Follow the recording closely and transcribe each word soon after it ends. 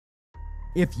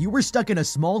If you were stuck in a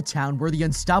small town where the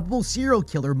unstoppable serial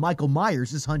killer Michael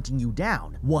Myers is hunting you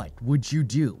down, what would you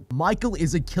do? Michael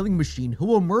is a killing machine who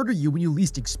will murder you when you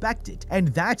least expect it, and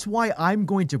that's why I'm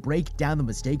going to break down the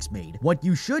mistakes made, what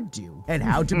you should do, and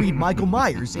how to beat Michael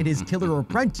Myers and his killer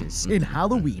apprentice in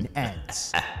Halloween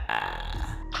Ends.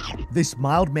 This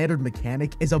mild-mannered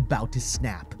mechanic is about to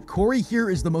snap. Corey here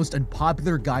is the most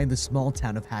unpopular guy in the small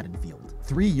town of Haddonfield.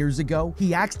 3 years ago,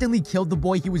 he accidentally killed the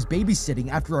boy he was babysitting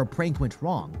after a prank went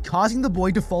wrong, causing the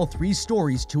boy to fall 3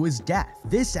 stories to his death.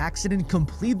 This accident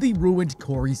completely ruined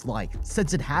Corey's life.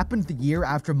 Since it happened the year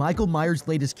after Michael Myers'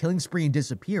 latest killing spree and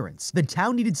disappearance, the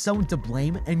town needed someone to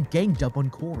blame and ganged up on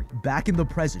Corey. Back in the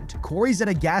present, Corey's at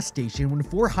a gas station when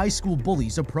 4 high school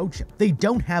bullies approach him. They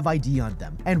don't have ID on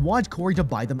them and want Corey to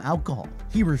buy them alcohol.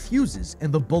 He refuses,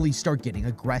 and the bullies start getting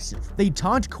aggressive. They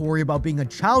taunt Corey about being a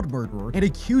child murderer and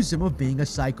accuse him of being a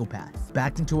psychopath.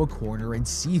 Backed into a corner and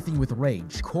seething with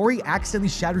rage, Corey accidentally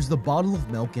shatters the bottle of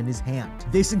milk in his hand.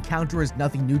 This encounter is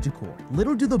nothing new to Corey.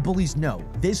 Little do the bullies know,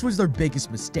 this was their biggest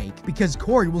mistake, because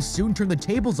Corey will soon turn the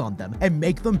tables on them and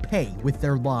make them pay with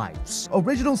their lives.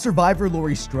 Original survivor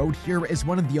Laurie Strode here is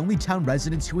one of the only town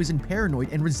residents who isn't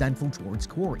paranoid and resentful towards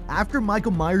Corey. After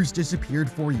Michael Myers disappeared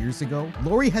 4 years ago,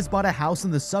 Laurie has bought a house in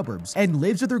the suburbs and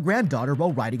lives with her granddaughter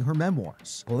while writing her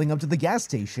memoirs. Pulling up to the gas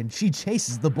station, she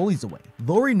chases the bullies away.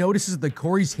 Laurie notices that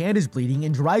Corey's hand is bleeding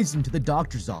and drives him to the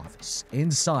doctor's office.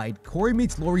 Inside, Corey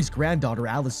meets Laurie's granddaughter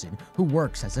Allison, who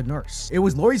works as a nurse. It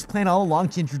was Laurie's plan all along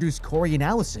to introduce Corey and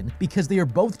Allison because they are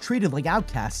both treated like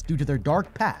outcasts due to their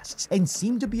dark pasts and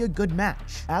seem to be a good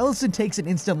match. Allison takes an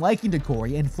instant liking to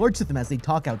Corey and flirts with him as they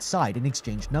talk outside and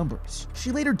exchange numbers.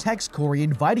 She later texts Corey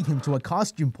inviting him to a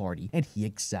costume party, and he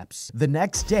accepts. The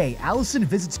next day, Allison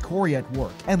visits Corey at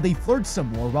work, and they flirt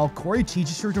some more while Corey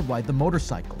teaches her to ride the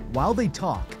motorcycle. While they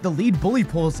talk, the lead bully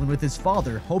pulls in with his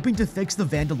father, hoping to fix the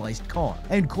vandalized car,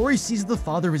 and Corey sees the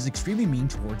father is extremely mean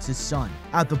towards his son.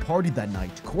 At the party that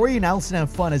night, Corey and Allison have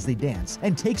fun as they dance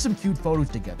and take some cute photos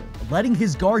together. Letting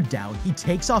his guard down, he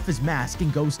takes off his mask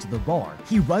and goes to the bar.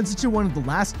 He runs into one of the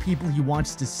last people he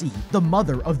wants to see, the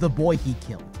mother of the boy he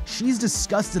killed. She's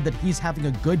disgusted that he's having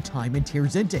a good time and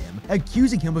tears into him,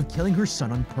 accusing him of killing her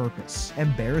son on purpose.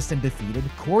 Embarrassed and defeated,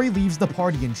 Corey leaves the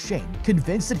party in shame,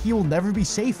 convinced that he will never be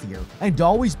safe here and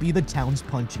always be the town's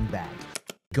punching bag.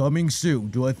 Coming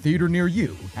soon to a theater near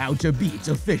you, How to Beat's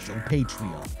official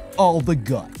Patreon. All the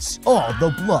guts, all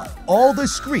the blood, all the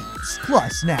screams,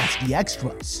 plus nasty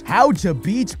extras. How to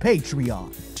Beat's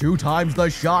Patreon. 2 times the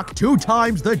shock, 2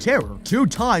 times the terror, 2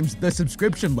 times the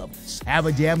subscription levels. Have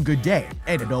a damn good day,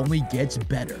 and it only gets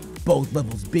better. Both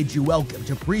levels bid you welcome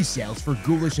to pre-sales for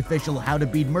ghoulish official How to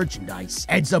Beat merchandise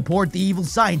and support the evil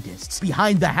scientists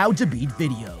behind the How to Beat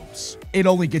videos. It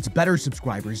only gets better.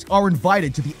 Subscribers are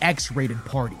invited to the X-rated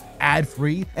party.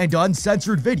 Ad-free and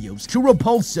uncensored videos too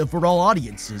repulsive for all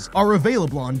audiences are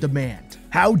available on demand.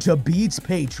 How to Beat's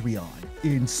Patreon.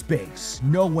 In space,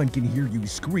 no one can hear you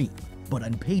scream, but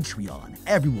on Patreon,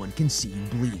 everyone can see you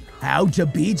bleed. How to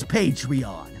Beat's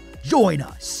Patreon. Join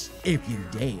us if you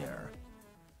dare.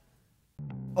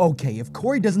 Okay, if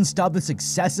Corey doesn't stop this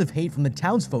excessive hate from the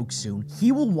townsfolk soon,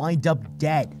 he will wind up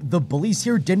dead. The bullies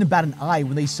here didn't bat an eye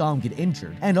when they saw him get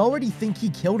injured, and already think he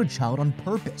killed a child on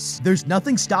purpose. There's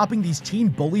nothing stopping these teen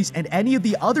bullies and any of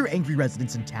the other angry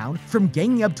residents in town from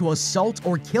ganging up to assault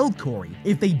or kill Corey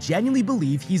if they genuinely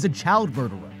believe he's a child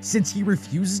murderer. Since he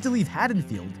refuses to leave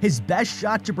Haddonfield, his best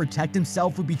shot to protect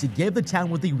himself would be to give the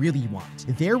town what they really want,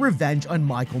 their revenge on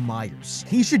Michael Myers.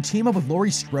 He should team up with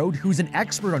Laurie Strode, who's an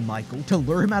expert on Michael, to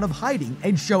lure him out of hiding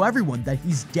and show everyone that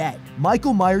he's dead.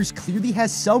 Michael Myers clearly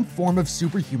has some form of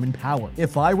superhuman power.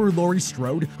 If I were Laurie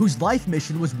Strode, whose life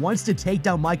mission was once to take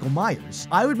down Michael Myers,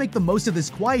 I would make the most of this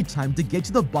quiet time to get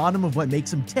to the bottom of what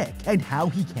makes him tick and how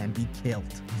he can be killed.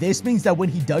 This means that when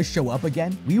he does show up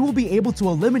again, we will be able to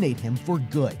eliminate him for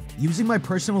good. Using my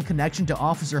personal connection to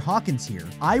Officer Hawkins here,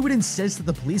 I would insist that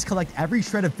the police collect every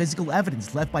shred of physical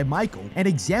evidence left by Michael and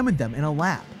examine them in a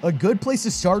lab. A good place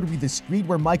to start would be the street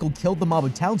where Michael killed the mob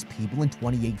of townspeople in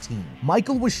 2018.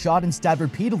 Michael was shot and stabbed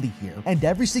repeatedly here, and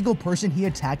every single person he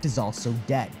attacked is also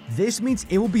dead. This means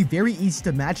it will be very easy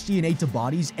to match DNA to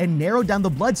bodies and narrow down the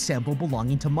blood sample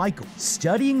belonging to Michael.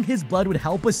 Studying his blood would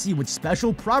help us see what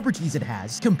special properties it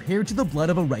has compared to the blood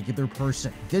of a regular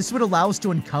person. This would allow us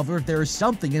to uncover if there is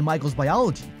something in Michael's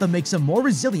biology that makes him more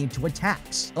resilient to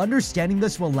attacks. Understanding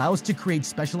this will allow us to create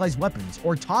specialized weapons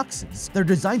or toxins that are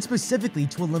designed specifically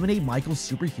to eliminate Michael's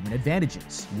superhuman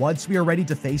advantages. Once we are ready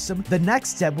to face him, the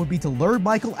next step would be to lure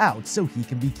Michael out so he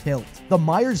can be killed. The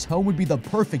Myers home would be the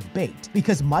perfect bait,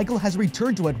 because Michael has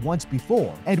returned to it once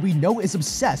before, and we know is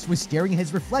obsessed with staring at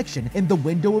his reflection in the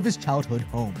window of his childhood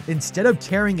home. Instead of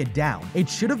tearing it down, it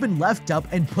should have been left up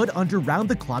and put under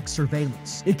round-the-clock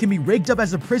surveillance. It can be rigged up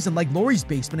as a prison like Laurie's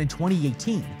basement in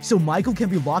 2018, so Michael can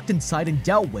be locked inside and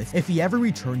dealt with if he ever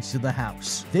returns to the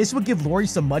house. This would give Laurie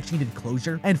some much-needed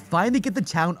closure and finally get the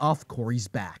town off Corey's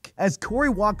back. As Corey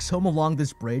walks home along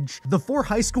this bridge, the 4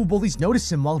 high school bullies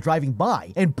notice him while driving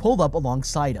by and pull up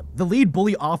alongside him. The lead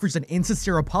bully offers an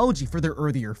insincere apology for their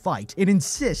earlier fight and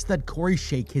insists that Corey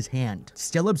shake his hand.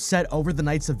 Still upset over the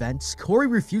night's events, Corey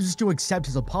refuses to accept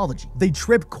his apology. They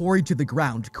trip Corey to the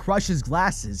ground, crush his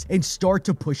glasses, and start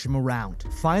to push him around.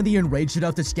 Finally enraged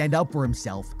enough to stand up for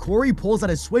himself, Corey pulls out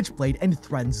a switchblade and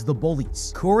threatens the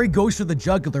bullies. Corey goes for the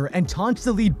jugular and taunts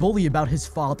the lead bully about his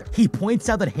father. He points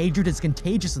out that hatred is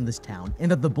contagious in this town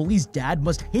and that the bully's dad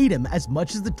must hate him as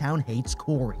much as the town hates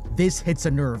Corey. This hits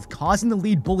a nerve, causing the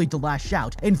lead bully to lash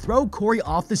out and throw Corey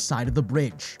off the side of the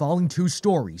bridge. Falling 2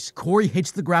 stories, Corey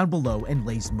hits the ground below and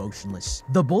lays motionless.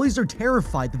 The bullies are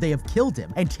terrified that they have killed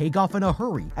him and take off in a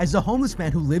hurry as the homeless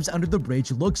man who lives under the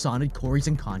bridge looks on at Corey's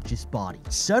unconscious body.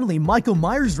 Suddenly, Michael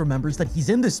Myers remembers that he's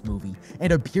in this movie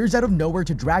and appears out of nowhere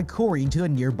to drag Corey into a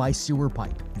nearby sewer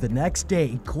pipe. The next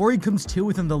day, Corey comes to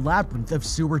within the labyrinth of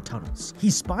sewer tunnels. He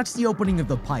spots the opening of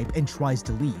the pipe and tries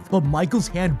to leave, but Michael's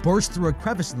hand bursts through a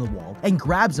crevice in the wall and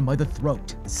grabs him by the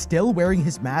throat. Still wearing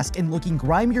his mask and looking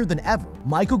grimier than ever,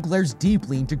 Michael glares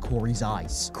deeply into Corey's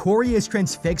eyes. Corey is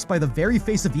transfixed by the very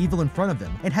face of evil in front of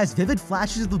him and has vivid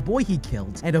flashes of the boy he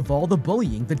killed and of all the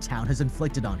bullying the town has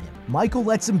inflicted on him. Michael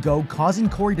lets him go, causing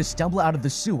Corey to stumble out of the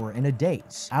sewer in a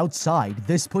daze. Outside,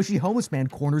 this pushy homeless man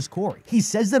corners Corey. He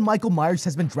says that Michael Myers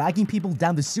has been dragging people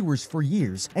down the sewers for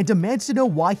years and demands to know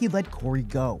why he let Corey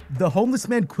go. The homeless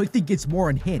man quickly gets more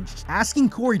unhinged, asking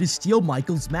Corey to steal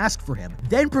Michael's mask for him,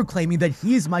 then proclaiming that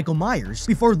he is Michael Myers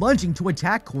before lunging to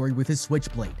attack Corey with his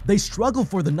switchblade. They struggle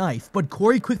for the knife, but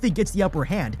Corey quickly gets the upper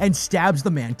hand and stabs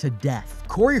the man to death.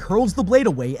 Corey hurls the blade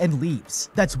away and leaves.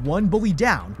 That's 1 bully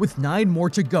down, with 9 more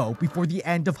to go before the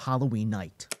end of Halloween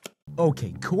night.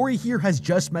 Okay, Corey here has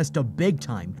just messed up big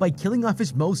time by killing off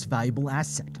his most valuable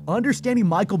asset. Understanding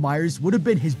Michael Myers would have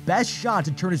been his best shot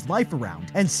to turn his life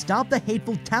around and stop the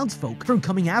hateful townsfolk from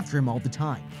coming after him all the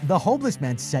time. The homeless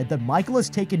man said that Michael has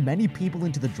taken many people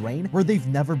into the drain where they've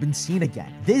never been seen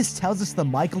again. This tells us that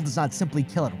Michael does not simply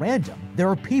kill at random. There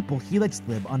are people he lets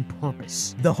live on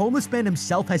purpose. The homeless man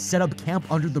himself has set up camp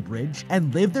under the bridge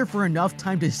and lived there for enough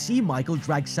time to see Michael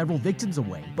drag several victims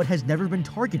away, but has never been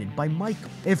targeted by Michael.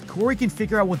 If Corey can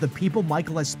figure out what the people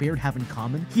Michael has spared have in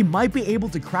common, he might be able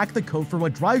to crack the code for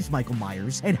what drives Michael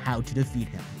Myers and how to defeat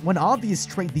him. One obvious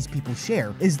trait these people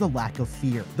share is the lack of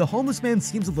fear. The homeless man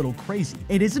seems a little crazy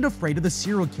and isn't afraid of the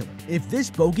serial killer. If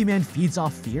this bogeyman feeds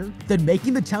off fear, then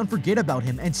making the town forget about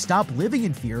him and stop living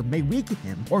in fear may weaken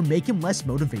him or make him less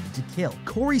motivated to kill.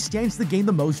 Corey stands to gain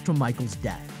the most from Michael's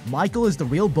death. Michael is the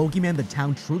real bogeyman the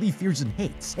town truly fears and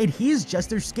hates, and he is just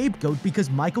their scapegoat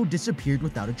because Michael disappeared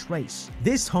without a trace.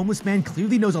 This homeless man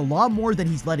clearly knows a lot more than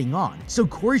he's letting on, so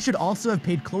Corey should also have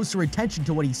paid closer attention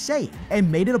to what he's saying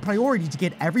and made it a priority to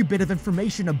get every bit of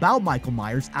information about Michael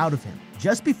Myers out of him.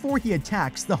 Just before he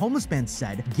attacks, the homeless man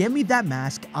said, "Give me that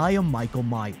mask, I am Michael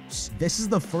Myers." This is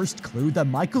the first clue that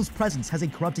Michael's presence has a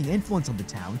corrupting influence on the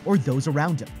town or those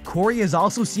around him. Corey has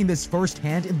also seen this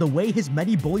firsthand in the way his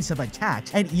many bullies have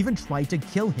attacked and even tried to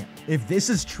kill him. If this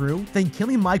is true, then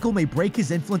killing Michael may break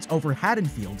his influence over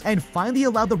Haddonfield and finally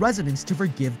allow the residents to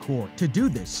forgive Corey. To do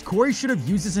this, Corey should have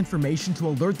used this information to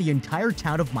alert the entire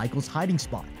town of Michael's hiding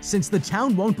spot. Since the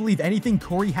town won't believe anything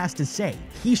Corey has to say,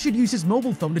 he should use his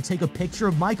mobile phone to take a picture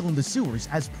of Michael in the sewers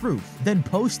as proof, then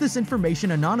post this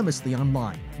information anonymously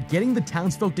online. Getting the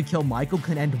townsfolk to kill Michael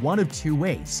can end one of 2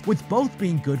 ways, with both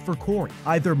being good for Corey.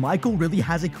 Either Michael really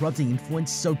has a corrupting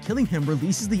influence, so killing him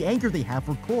releases the anger they have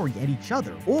for Corey and each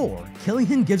other, or killing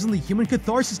him gives them the human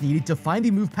catharsis needed to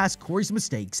finally move past Corey's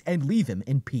mistakes and leave him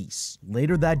in peace.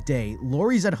 Later that day,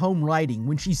 Laurie's at home writing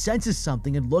when she senses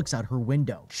something and looks out her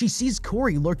window. She sees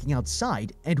Corey lurking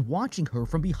outside and watching her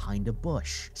from behind a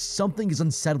bush. Something is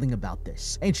unsettling about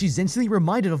this, and she's instantly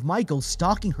reminded of Michael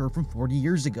stalking her from 40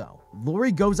 years ago.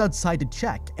 Laurie goes outside to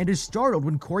check and is startled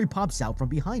when Corey pops out from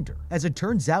behind her. As it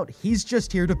turns out, he's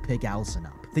just here to pick Allison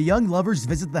up. The young lovers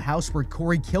visit the house where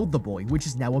Corey killed the boy, which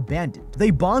is now abandoned.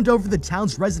 They bond over the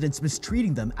town's residents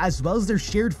mistreating them, as well as their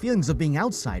shared feelings of being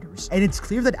outsiders, and it's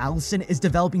clear that Allison is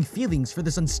developing feelings for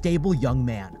this unstable young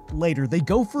man. Later, they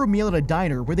go for a meal at a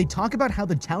diner where they talk about how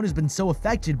the town has been so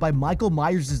affected by Michael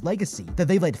Myers' legacy that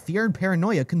they let fear and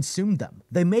paranoia consume them.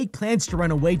 They make plans to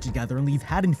run away together and leave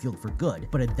Haddonfield for good,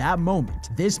 but at that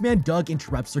moment, this man Doug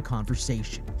interrupts their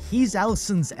conversation. He's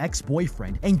Allison's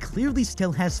ex-boyfriend and clearly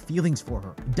still has feelings for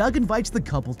her. Doug invites the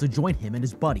couple to join him and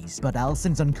his buddies, but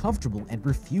Allison's uncomfortable and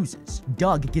refuses.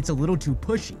 Doug gets a little too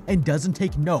pushy and doesn't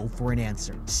take no for an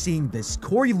answer. Seeing this,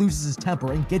 Corey loses his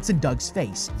temper and gets in Doug's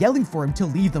face, yelling for him to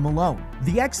leave them alone.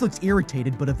 The ex looks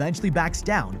irritated but eventually backs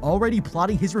down, already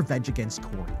plotting his revenge against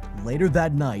Corey. Later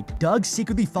that night, Doug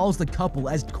secretly follows the couple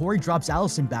as Corey drops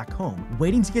Allison back home,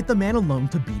 waiting to get the man alone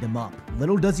to beat him up.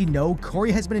 Little does he know,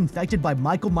 Corey has been infected by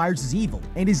Michael Myers' evil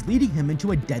and is leading him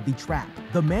into a deadly trap.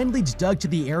 The man leads Doug to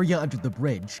the area under the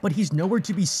bridge, but he's nowhere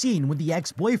to be seen when the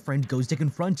ex-boyfriend goes to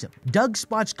confront him. Doug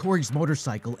spots Corey's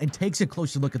motorcycle and takes a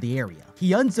closer look at the area.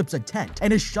 He unzips a tent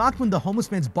and is shocked when the homeless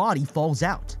man's body falls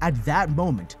out. At that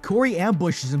moment, Corey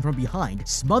ambushes him from behind,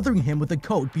 smothering him with a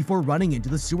coat before running into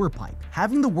the sewer pipe.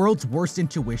 Having the world's worst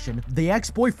intuition, the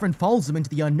ex-boyfriend follows him into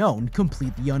the unknown,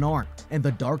 completely unarmed. In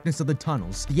the darkness of the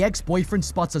tunnels, the ex-boyfriend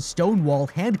spots a stone wall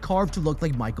hand-carved to look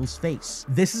like Michael's face.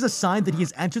 This is a sign that he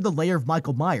has entered the lair of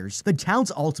Michael Myers, the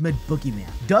town's ultimate boogeyman.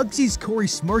 Doug sees Corey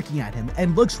smirking at him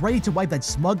and looks ready to wipe that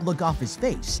smug look off his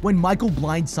face when Michael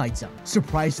blindsides him.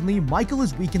 Surprisingly, Michael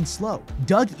is weak and slow.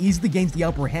 Doug easily gains the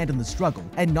upper hand in the struggle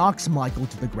and knocks Michael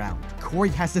to the ground. Corey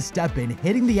has to step in,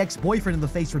 hitting the ex-boyfriend in the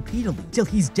face repeatedly till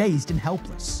he's dazed and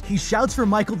helpless. He shouts for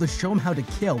Michael to show him how to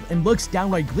kill and looks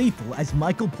downright gleeful as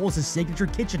Michael pulls his signature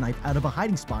kitchen knife out of a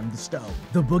hiding spot in the stove.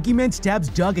 The boogeyman stabs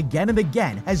Doug again and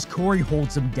again as Corey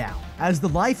holds him down. As the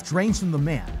life drains from the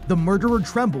man, the murderer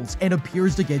trembles and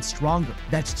appears to get stronger.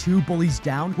 That's 2 bullies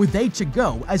down with 8 to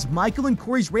go as Michael and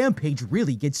Corey's rampage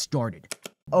really gets started.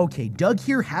 Okay, Doug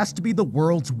here has to be the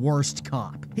world's worst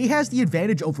cop. He has the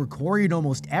advantage over Corey in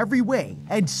almost every way,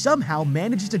 and somehow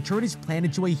manages to turn his plan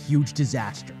into a huge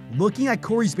disaster. Looking at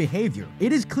Corey's behavior,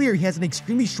 it is clear he has an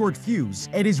extremely short fuse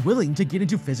and is willing to get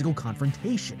into physical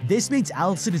confrontation. This means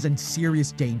Allison is in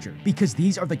serious danger, because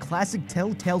these are the classic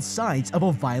telltale signs of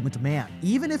a violent man.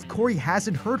 Even if Corey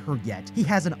hasn't hurt her yet, he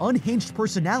has an unhinged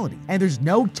personality, and there's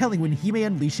no telling when he may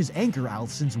unleash his anger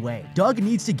Allison's way. Doug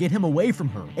needs to get him away from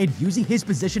her, and using his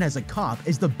position as a cop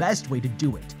is the best way to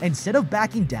do it. Instead of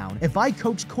backing down, if I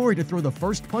coach Corey to throw the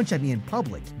first punch at me in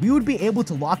public, we would be able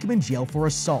to lock him in jail for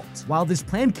assault. While this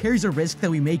plan carries a risk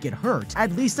that we may get hurt,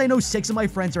 at least I know 6 of my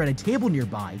friends are at a table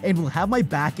nearby and will have my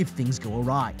back if things go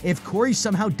awry. If Corey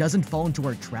somehow doesn't fall into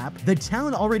our trap, the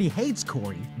town already hates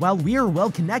Corey, while we are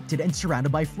well connected and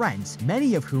surrounded by friends,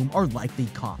 many of whom are likely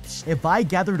cops. If I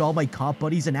gathered all my cop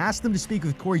buddies and asked them to speak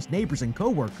with Corey's neighbors and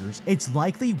co-workers, it's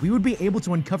likely we would be able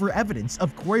to uncover evidence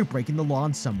of Corey breaking the law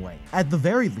in some way. At the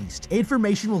very least,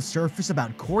 information will surface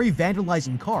about Corey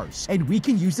vandalizing cars, and we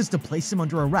can use this to place him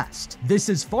under arrest. This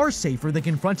is far safer than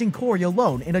confronting Corey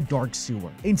alone in a dark sewer.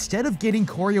 Instead of getting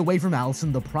Corey away from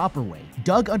Allison the proper way,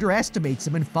 Doug underestimates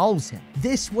him and follows him.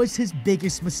 This was his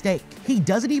biggest mistake. He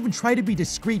doesn't even try to be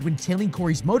discreet when tailing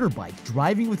Corey's motorbike,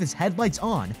 driving with his headlights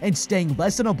on, and staying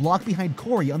less than a block behind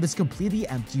Corey on this completely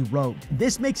empty road.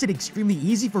 This makes it extremely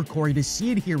easy for Corey to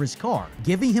see and hear his car,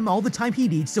 giving him all the time he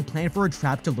needs to plan for a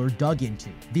trap to lure Doug into.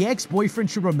 The ex-boyfriend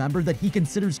should remember that he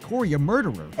considers Corey a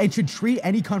murderer and should treat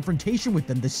any confrontation with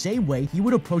them the same way he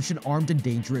would approach an armed and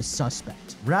dangerous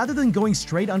suspect. Rather than going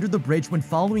straight under the bridge when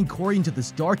following Corey into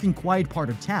this dark and quiet part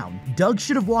of town, Doug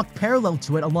should have walked parallel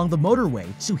to it along the motorway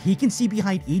so he can see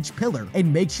behind each pillar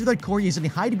and make sure that Corey isn't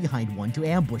hiding behind one to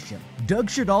ambush him. Doug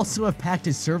should also have packed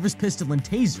his service pistol and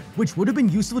taser, which would have been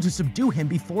useful to subdue him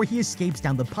before he escapes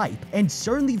down the pipe, and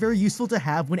certainly very useful to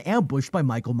have when ambushed by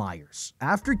Michael Myers.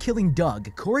 After killing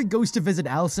Doug, Corey goes to visit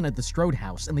Allison at the Strode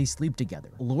house and they sleep together.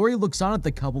 Lori looks on at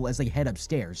the couple as they head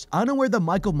upstairs, unaware that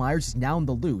Michael Myers is now on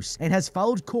the loose and has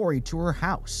followed Corey to her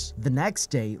house. The next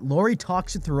day, Lori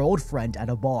talks with her old friend at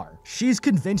a bar. She's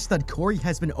convinced that Corey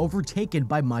has been overtaken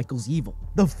by Michael's evil.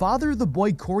 The father of the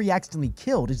boy Corey accidentally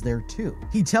killed is there too.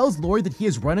 He tells Lori that he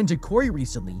has run into Corey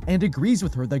recently and agrees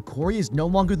with her that Corey is no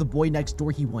longer the boy next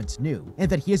door he once knew, and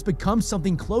that he has become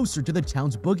something closer to the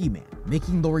town's boogeyman.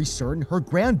 making Lori certain her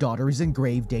granddaughter is in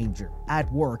grave danger.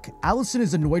 At work, Allison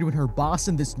is annoyed when her boss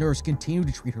and this nurse continue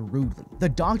to treat her rudely. The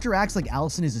doctor acts like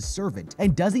Allison is his servant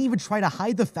and doesn't even try to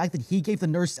hide the fact that he gave the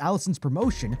nurse Allison's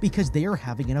promotion because they are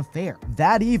having an affair.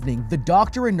 That evening, the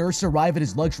doctor and nurse arrive at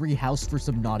his luxury house for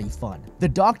some naughty fun. The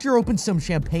doctor opens some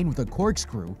champagne with a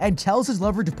corkscrew and tells his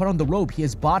lover to put on the robe he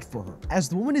has bought for her. As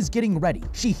the woman is getting ready,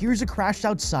 she hears a crash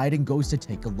outside and goes to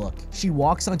take a look. She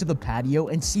walks onto the patio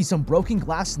and sees some broken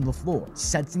glass on the floor.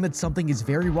 Sensing that something is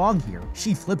very wrong here,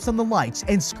 she flips on the lights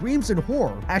and screams in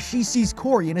horror as she sees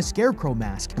Corey in a scarecrow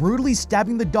mask brutally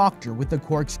stabbing the doctor with the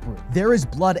corkscrew. There is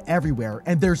blood everywhere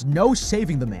and there's no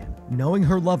saving the man. Knowing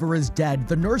her lover is dead,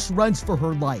 the nurse runs for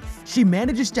her life. She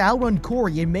manages to outrun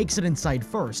Corey and makes it inside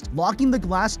first, locking the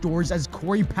glass doors as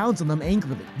Corey pounds on them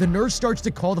angrily. The nurse starts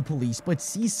to call the police but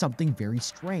sees something very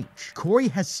strange. Corey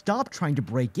has stopped trying to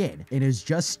break in and is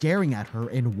just staring at her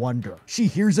in wonder. She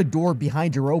hears a door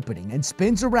behind her opening and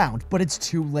spins around, but it's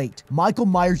too late. Michael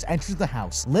Myers enters the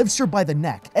house, lifts her by the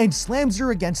neck, and slams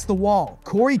her against the wall.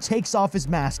 Corey takes off his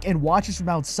mask and watches from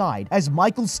outside as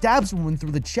Michael stabs the woman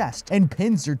through the chest and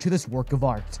pins her to this work of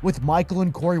art. With Michael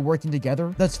and Corey working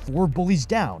together, that's 4 bullies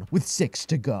down with 6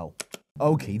 to go.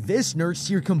 Okay, this nurse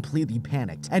here completely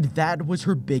panicked, and that was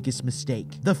her biggest mistake.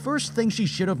 The first thing she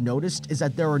should have noticed is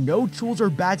that there are no tools or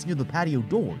bags near the patio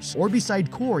doors, or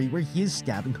beside Corey where he is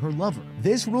stabbing her lover.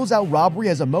 This rules out robbery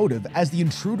as a motive, as the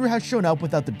intruder has shown up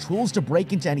without the tools to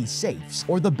break into any safes,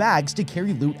 or the bags to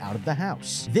carry loot out of the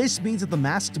house. This means that the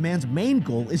masked man's main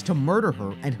goal is to murder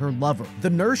her and her lover. The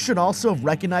nurse should also have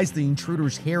recognized the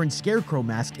intruder's hair and scarecrow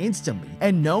mask instantly,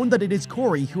 and known that it is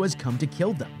Corey who has come to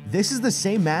kill them. This is the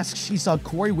same mask she saw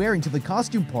Corey wearing to the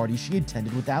costume party she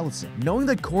attended with Allison. Knowing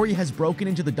that Corey has broken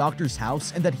into the doctor's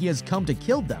house and that he has come to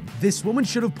kill them, this woman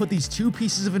should have put these 2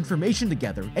 pieces of information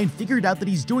together and figured out that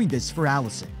he's doing this for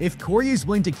Allison. If Corey is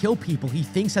willing to kill people he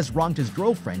thinks has wronged his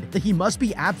girlfriend, then he must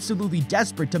be absolutely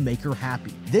desperate to make her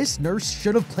happy. This nurse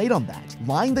should have played on that,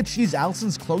 lying that she is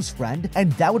Allison's close friend,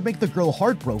 and that would make the girl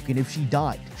heartbroken if she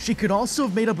died. She could also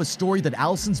have made up a story that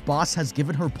Allison's boss has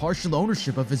given her partial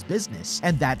ownership of his business,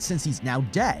 and that since he's now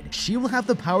dead, she will have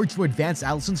the power to advance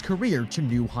Allison's career to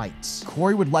new heights.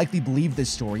 Corey would likely believe this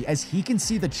story as he can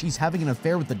see that she's having an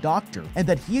affair with the doctor and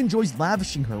that he enjoys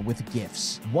lavishing her with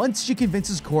gifts. Once she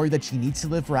convinces Corey that she needs to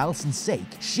live for Allison's sake,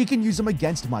 she can use him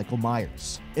against Michael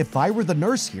Myers. If I were the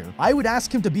nurse here, I would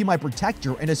ask him to be my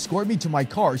protector and escort me to my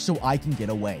car so I can get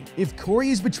away. If Corey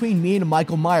is between me and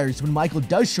Michael Myers when Michael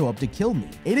does show up to kill me,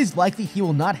 it is likely he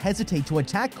will not hesitate to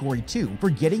attack Corey too for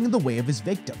getting in the way of his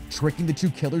victim. Tricking the 2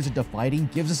 killers into fighting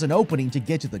gives us an opening to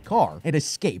get to the car and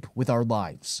escape with our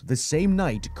lives. The same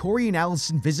night, Corey and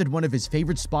Allison visit one of his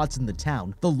favorite spots in the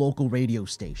town, the local radio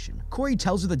station. Corey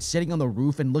tells her that sitting on the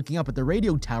roof and looking up at the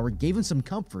radio tower gave him some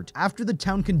comfort after the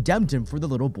town condemned him for the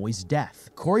little boy's death.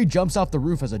 Corey jumps off the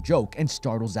roof as a joke and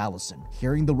startles Allison.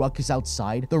 Hearing the ruckus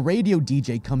outside, the radio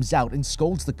DJ comes out and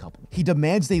scolds the couple. He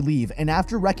demands they leave, and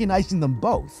after recognizing them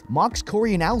both, mocks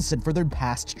Corey and Allison for their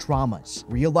past traumas.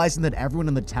 Realizing that everyone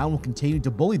in the town will continue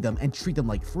to bully them and treat them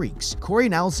like freaks, Corey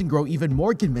and Allison grow even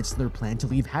more convinced of their plan to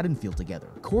leave Haddonfield together.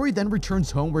 Corey then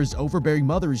returns home where his overbearing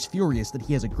mother is furious that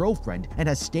he has a girlfriend and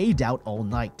has stayed out all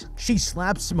night. She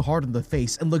slaps him hard in the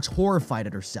face and looks horrified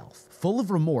at herself. Full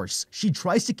of remorse, she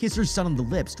tries to kiss her son on the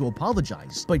lips to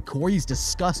apologize, but Corey is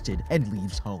disgusted and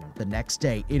leaves home. The next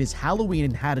day, it is Halloween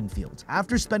in Haddonfield.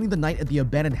 After spending the night at the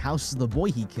abandoned house of the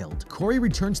boy he killed, Corey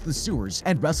returns to the sewers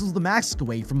and wrestles the mask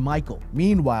away from Michael.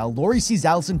 Meanwhile, Lori sees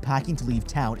Allison packing to leave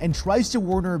town and tries to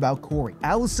warn her about Corey.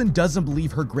 Allison doesn't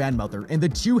believe her grandmother, and the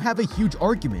two have a huge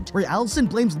argument where Allison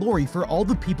blames Lori for all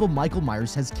the people Michael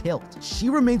Myers has killed. She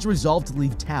remains resolved to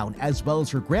leave town as well as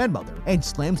her grandmother and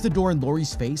slams the door in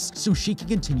Lori's face so she can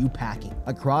continue packing.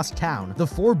 Across town, the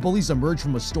 4 bullies emerge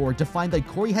from a store to find that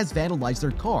Corey has vandalized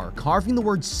their car, carving the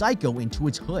word psycho into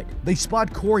its hood. They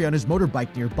spot Corey on his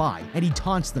motorbike nearby, and he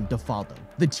taunts them to follow.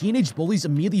 The teenage bullies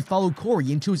immediately follow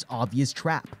Corey into his obvious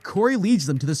trap. Corey leads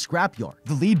them to the scrapyard.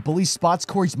 The lead bully spots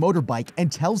Corey's motorbike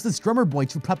and tells this drummer boy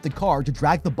to prep the car to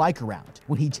drag the bike around.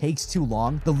 When he takes too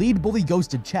long, the lead bully goes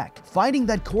to check, finding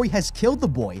that Corey has killed the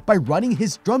boy by running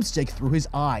his drumstick through his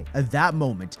eye. At that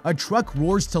moment, a truck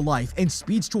roars to life and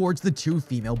speeds towards the 2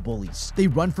 female bullies. They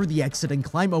run for the exit and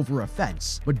climb over a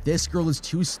fence, but this girl is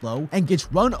too slow and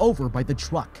gets run over by the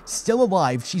truck. Still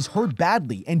alive, she's hurt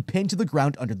badly and pinned to the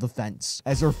ground under the fence.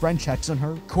 As her friend checks on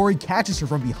her, Corey catches her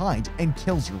from behind and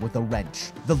kills her with a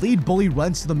wrench. The lead bully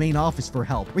runs to the main office for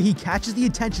help, where he catches the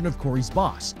attention of Corey's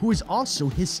boss, who is also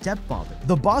his stepfather.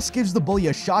 The boss gives the bully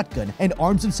a shotgun and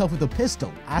arms himself with a pistol,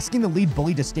 asking the lead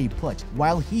bully to stay put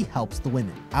while he helps the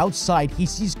women. Outside, he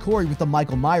sees Corey with a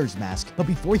Michael Myers mask, but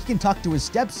before he can talk to his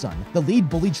stepson, the lead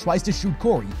bully tries to shoot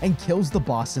Corey and kills the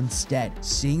boss instead.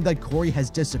 Seeing that Corey has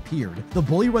disappeared, the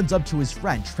bully runs up to his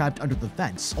friend trapped under the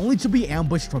fence, only to be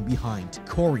ambushed from behind.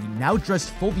 Corey, now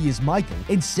dressed fully as Michael,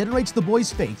 incinerates the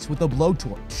boy's face with a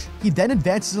blowtorch. He then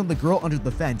advances on the girl under the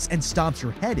fence and stomps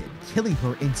her head in, killing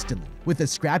her instantly. With the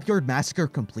scrapyard massacre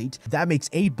complete, that makes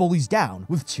 8 bullies down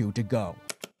with 2 to go.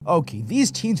 Okay,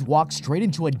 these teens walk straight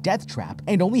into a death trap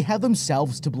and only have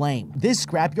themselves to blame. This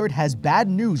scrapyard has bad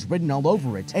news written all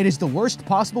over it and is the worst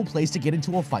possible place to get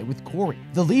into a fight with Corey.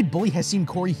 The lead bully has seen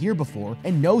Corey here before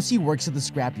and knows he works at the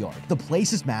scrapyard. The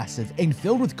place is massive and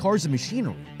filled with cars and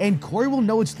machinery, and Corey will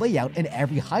know its layout and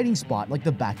every hiding spot like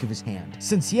the back of his hand.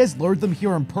 Since he has lured them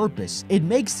here on purpose, it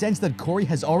makes sense that Corey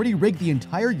has already rigged the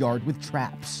entire yard with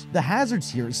traps. The hazards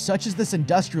here, such as this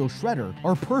industrial shredder,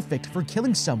 are perfect for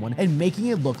killing someone and making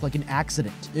it look like an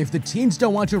accident. If the teens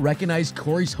don't want to recognize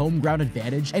Corey's home ground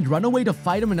advantage and run away to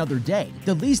fight him another day,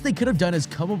 the least they could have done is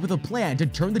come up with a plan to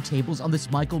turn the tables on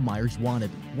this Michael Myers wannabe.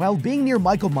 While being near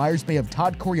Michael Myers may have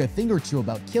taught Corey a thing or two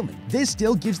about killing, this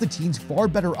still gives the teens far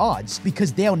better odds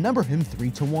because they outnumber him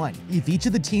 3 to 1. If each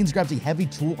of the teens grabs a heavy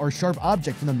tool or sharp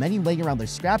object from the many laying around the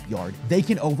scrapyard, they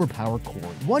can overpower Corey.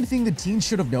 One thing the teens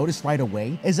should have noticed right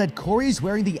away is that Corey is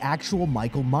wearing the actual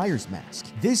Michael Myers mask.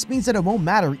 This means that it won't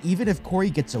matter even if Corey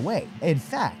gets away. In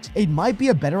fact, it might be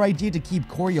a better idea to keep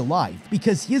Corey alive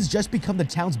because he has just become the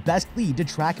town's best lead to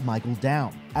track Michael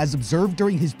down. As observed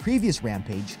during his previous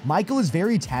rampage, Michael is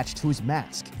very attached to his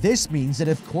mask. This means that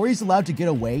if Corey is allowed to get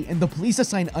away and the police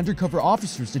assign undercover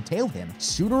officers to tail him,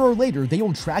 sooner or later they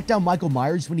will track down Michael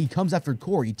Myers when he comes after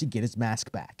Corey to get his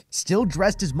mask back. Still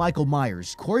dressed as Michael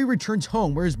Myers, Corey returns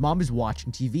home where his mom is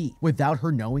watching TV. Without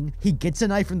her knowing, he gets a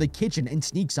knife from the kitchen and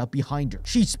sneaks up behind her.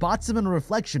 She spots him in a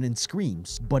reflection and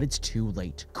screams, but it's too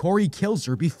late. Corey kills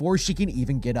her before she can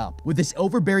even get up. With this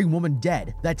overbearing woman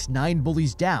dead, that's 9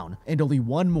 bullies down and only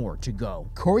 1 more to go.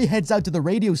 Corey heads out to the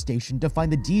radio station to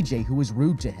find the DJ who was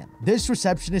rude to him. This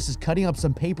receptionist is cutting up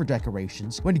some paper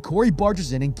decorations when Corey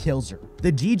barges in and kills her.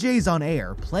 The DJ is on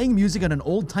air, playing music on an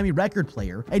old-timey record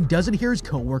player, and doesn't hear his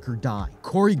co-worker die.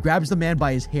 Corey grabs the man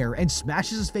by his hair and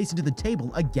smashes his face into the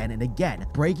table again and again,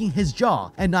 breaking his jaw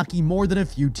and knocking more than a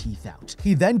few teeth out.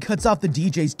 He then cuts off the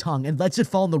DJ's tongue and lets it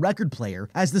fall on the record player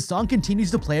as the song continues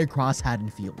to play across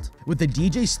Haddonfield. With the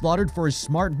DJ slaughtered for his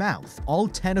smart mouth, all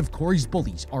 10 of Corey's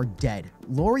bullies are dead.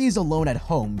 Lori is alone at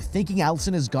home, thinking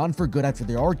Allison is gone for good after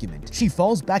their argument. She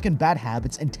falls back in bad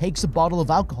habits and takes a bottle of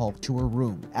alcohol to her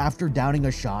room. After downing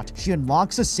a shot, she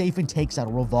unlocks a safe and takes out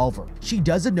a revolver. She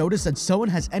doesn't notice that someone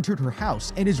has entered her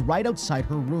house and is right outside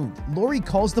her room. Lori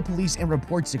calls the police and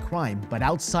reports the crime, but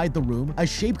outside the room, a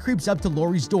shape creeps up to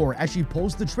Lori's door as she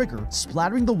pulls the trigger,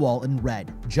 splattering the wall in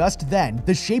red. Just then,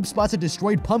 the shape spots a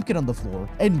destroyed pumpkin on the floor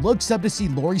and looks up to see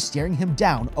Lori staring him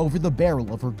down over the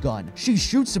barrel of her gun. She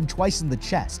shoots him twice in the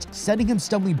chest, sending him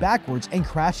stumbling backwards and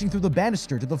crashing through the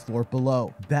banister to the floor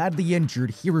below. Badly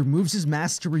injured, he removes his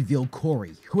mask to reveal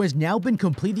Corey, who has now been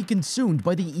completely consumed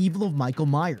by the evil of Michael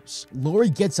Myers. Lori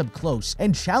gets up close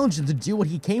and challenges him to do what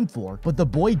he came for, but the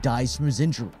boy dies from his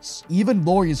injuries. Even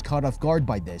Lori is caught off guard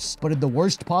by this, but in the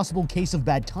worst possible case of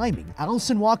bad timing,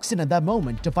 Allison walks in at that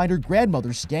moment to find her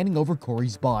grandmother standing over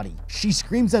Corey's body. She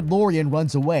screams at Lori and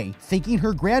runs away, thinking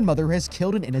her grandmother has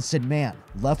killed an innocent man.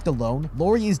 Left alone,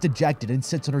 Lori is dejected and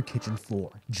sits on her kitchen floor.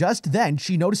 Just then,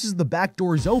 she notices the back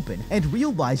door is open and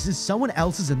realizes someone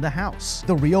else is in the house.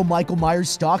 The real Michael Myers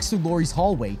stalks through Lori's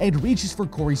hallway and reaches for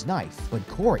Corey's knife, but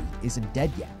Corey isn't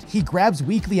dead yet. He grabs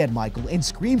weakly at Michael and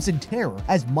screams in terror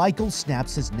as Michael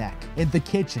snaps his neck. In the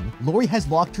kitchen, Lori has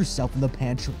locked herself in the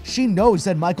pantry. She knows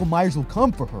that Michael Myers will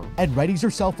come for her and readies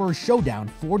herself for a showdown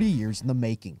 40 years in the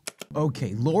making.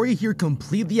 Okay, Lori here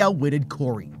completely outwitted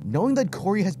Corey. Knowing that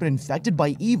Corey has been infected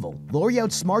by evil, Lori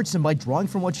outsmarts him by drawing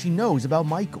from what she knows about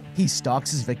Michael. He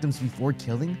stalks his victims before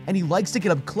killing, and he likes to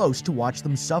get up close to watch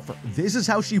them suffer. This is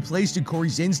how she plays to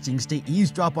Corey's instincts to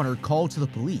eavesdrop on her call to the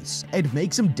police, and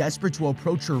makes him desperate to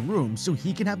approach her room so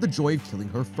he can have the joy of killing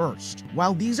her first.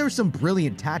 While these are some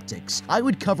brilliant tactics, I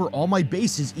would cover all my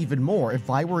bases even more if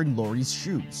I were in Lori's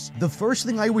shoes. The first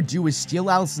thing I would do is steal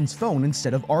Allison's phone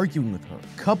instead of arguing with her.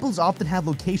 Couples often have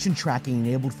location tracking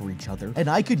enabled for each other, and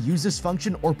I could use this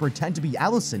function or pretend to be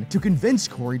Allison to convince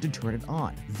Corey to turn it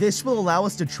on. This will allow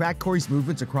us to track Corey's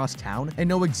movements across town and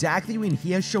know exactly when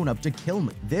he has shown up to kill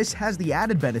me. This has the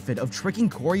added benefit of tricking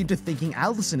Corey into thinking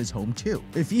Allison is home too.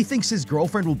 If he thinks his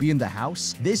girlfriend will be in the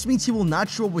house, this means he will not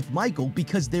show up with Michael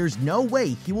because there's no way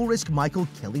he will risk Michael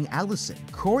killing Allison.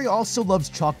 Corey also loves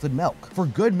chocolate milk. For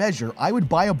good measure, I would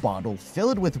buy a bottle, fill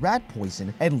it with rat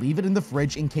poison, and leave it in the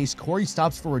fridge in case Corey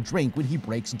stops for a drink when he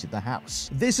breaks into the house.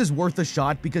 This is worth a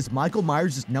shot because Michael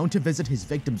Myers is known to visit his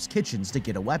victims' kitchens to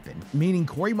get a weapon, meaning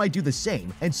Corey might do the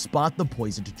same and spot the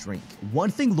poisoned drink. One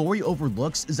thing Lori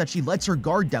overlooks is that she lets her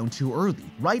guard down too early,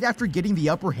 right after getting the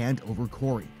upper hand over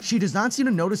Corey. She does not seem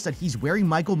to notice that he's wearing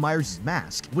Michael Myers'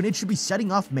 mask when it should be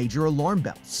setting off major alarm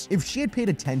bells. If she had paid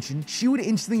attention, she would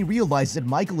instantly realize that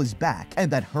Michael is back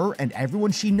and that her and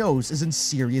everyone she knows is in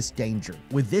serious danger.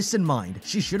 With this in mind,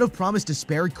 she should have promised to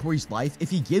spare Corey's life if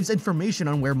he gives information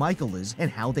on where Michael is and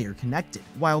how they are connected.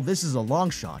 While this is a long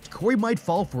shot, Corey might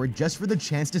fall for it just for the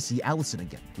chance to see Allison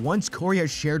again. Once Corey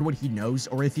has shared what he knows,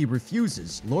 or if he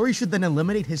refuses, Lori should then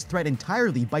eliminate his threat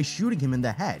entirely by shooting him in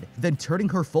the head, then turning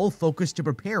her full focus to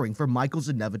preparing for Michael's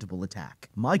inevitable attack.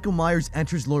 Michael Myers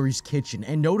enters Lori's kitchen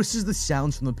and notices the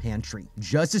sounds from the pantry.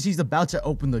 Just as he's about to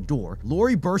open the door,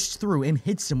 Lori bursts through and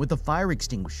hits him with a fire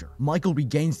extinguisher. Michael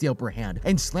regains the upper hand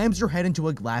and slams her head into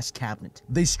a glass cabinet.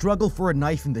 They struggle for a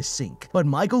knife in the sink, but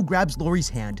Michael grabs Lori's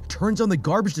hand, turns on the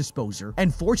garbage disposer,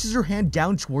 and forces her hand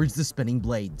down towards the spinning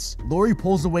blades. Lori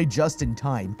pulls away just in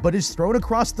time, but is thrown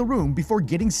across the room before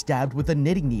getting stabbed with a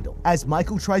knitting needle. As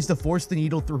Michael tries to force the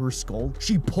needle through her skull,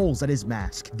 she pulls at his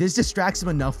mask. This distracts him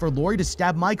enough for Lori to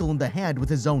stab Michael in the hand with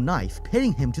his own knife,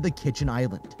 pinning him to the kitchen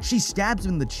island. She stabs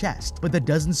him in the chest, but that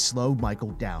doesn't slow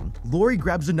Michael down. Lori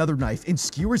grabs another knife and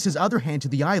skewers his other hand to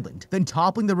the island, then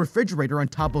toppling the refrigerator on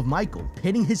top of Michael,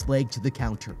 pinning his leg to the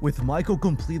counter. With Michael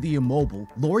completely immobile,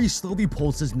 Lori slowly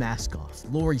pulls his mask off.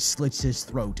 Lori slits his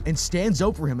throat and stands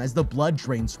over him as the blood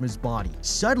drains from his body.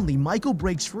 Suddenly, Michael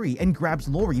breaks free and grabs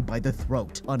Lori by the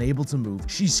throat. Unable to move,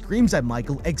 she screams at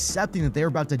Michael, accepting that they're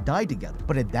about to die together.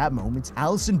 But at that moment,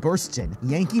 Allison bursts in,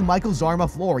 yanking Michael's arm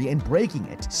off Lori and breaking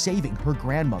it, saving her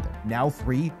grandmother. Now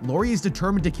free, Lori is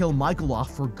determined to kill Michael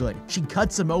off for good. She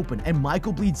cuts him open and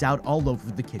Michael bleeds out all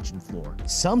over the kitchen floor.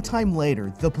 Sometime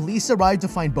later, the police arrive to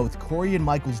find both Corey and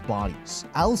Michael's bodies.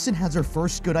 Allison has her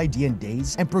first good idea in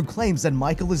days and proclaims that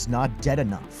Michael is not dead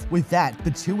enough. With that,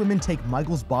 the two women take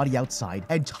Michael's body outside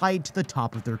and tie it to the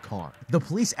top of their car. The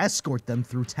police escort them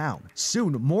through town.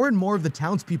 Soon, more and more of the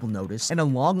townspeople notice, and a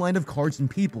long line of cars and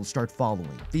people start following.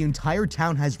 The entire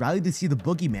town has rallied to see the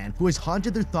boogeyman who has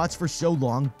haunted their thoughts for so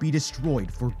long be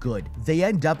destroyed for good. They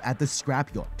end up at the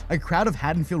scrapyard. A crowd of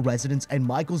Haddonfield residents and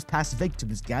Michael's past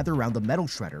victims gather around the metal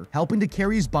shredder, helping to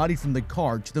carry his body from the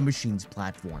car to the machine's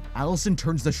platform. Allison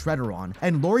turns the shredder on,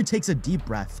 and Lori takes a deep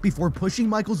breath before pushing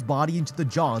Michael's body into the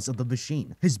jaws of the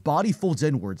machine. His body folds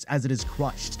inwards as it is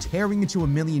crushed, tearing into a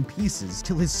million pieces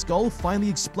till his skull finally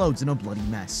explodes in a bloody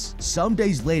mess. Some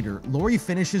days later, Lori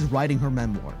finishes writing her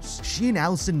memoirs. She and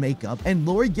Allison make up, and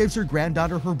Lori gives her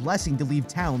granddaughter her blessing to leave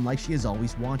town like she has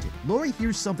always wanted. Lori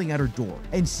hears something at her door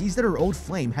and sees that her old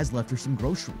flame has left her some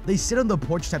groceries. They sit on the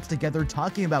porch steps together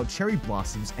talking about cherry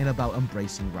blossoms and about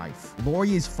embracing life.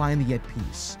 Lori is finally at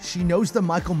peace. She knows that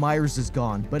Michael Myers is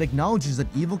gone, but acknowledges that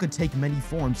evil could take many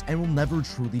forms and will never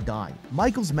truly die.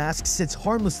 Michael's mask sits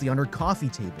harmlessly on her coffee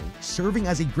table, serving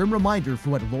as a grim reminder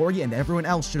for what Lori and everyone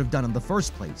else should have done in the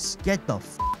first place. Get the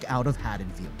f*** out of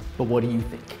Haddonfield. But what do you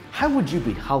think? How would you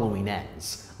beat Halloween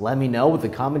Ends? Let me know with a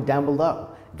comment down below.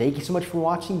 Thank you so much for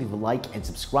watching. Leave a like and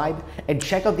subscribe, and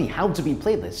check out the How to Beat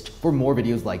playlist for more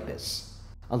videos like this.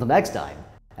 Until next time,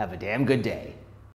 have a damn good day.